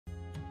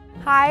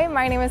Hi,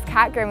 my name is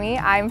Kat Grimmy.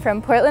 I'm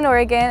from Portland,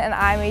 Oregon, and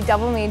I'm a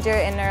double major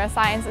in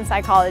neuroscience and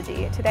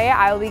psychology. Today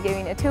I will be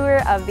giving a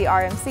tour of the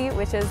RMC,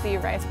 which is the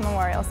Rice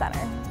Memorial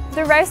Center.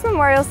 The Rice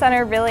Memorial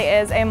Center really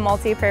is a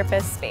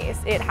multi-purpose space.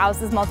 It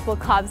houses multiple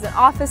clubs and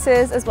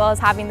offices, as well as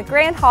having the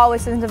Grand Hall,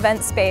 which is an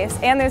event space,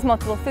 and there's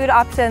multiple food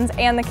options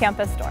and the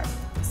campus store.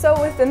 So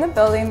within the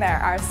building there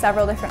are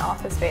several different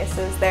office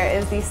spaces. There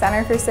is the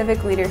Center for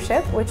Civic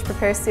Leadership, which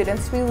prepares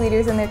students to be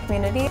leaders in their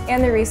community,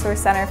 and the Resource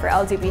Center for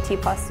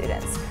LGBT+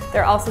 students.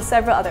 There are also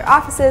several other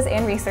offices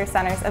and resource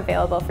centers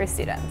available for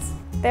students.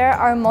 There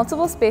are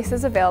multiple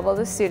spaces available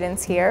to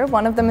students here.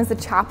 One of them is the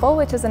chapel,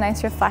 which is a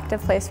nice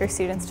reflective place for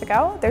students to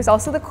go. There's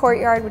also the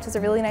courtyard, which is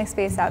a really nice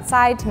space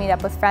outside to meet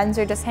up with friends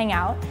or just hang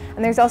out.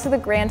 And there's also the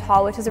Grand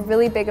Hall, which is a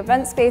really big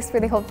event space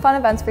where they hold fun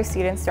events for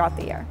students throughout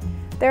the year.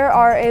 There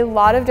are a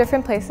lot of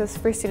different places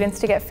for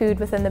students to get food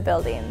within the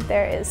building.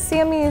 There is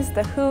Sammy's,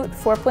 The Hoot,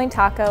 4 Point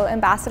Taco,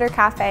 Ambassador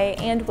Cafe,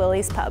 and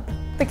Willie's Pub.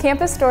 The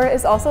campus store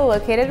is also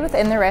located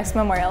within the Rice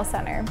Memorial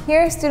Center.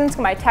 Here, students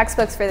can buy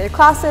textbooks for their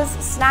classes,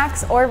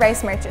 snacks, or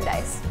Rice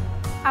merchandise.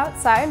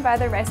 Outside by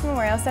the Rice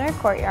Memorial Center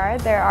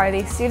courtyard, there are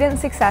the Student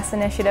Success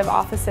Initiative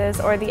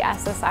offices, or the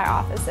SSI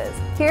offices.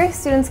 Here,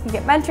 students can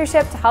get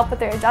mentorship to help with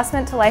their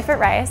adjustment to life at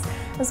Rice,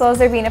 as well as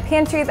there being a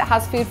pantry that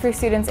has food for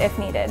students if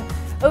needed.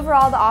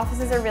 Overall, the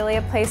offices are really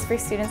a place for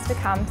students to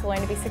come to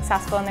learn to be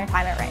successful in their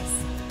time at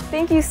Rice.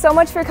 Thank you so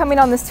much for coming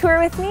on this tour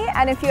with me,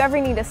 and if you ever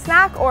need a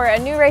snack or a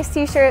new Rice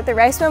t-shirt, the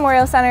Rice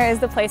Memorial Center is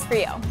the place for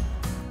you.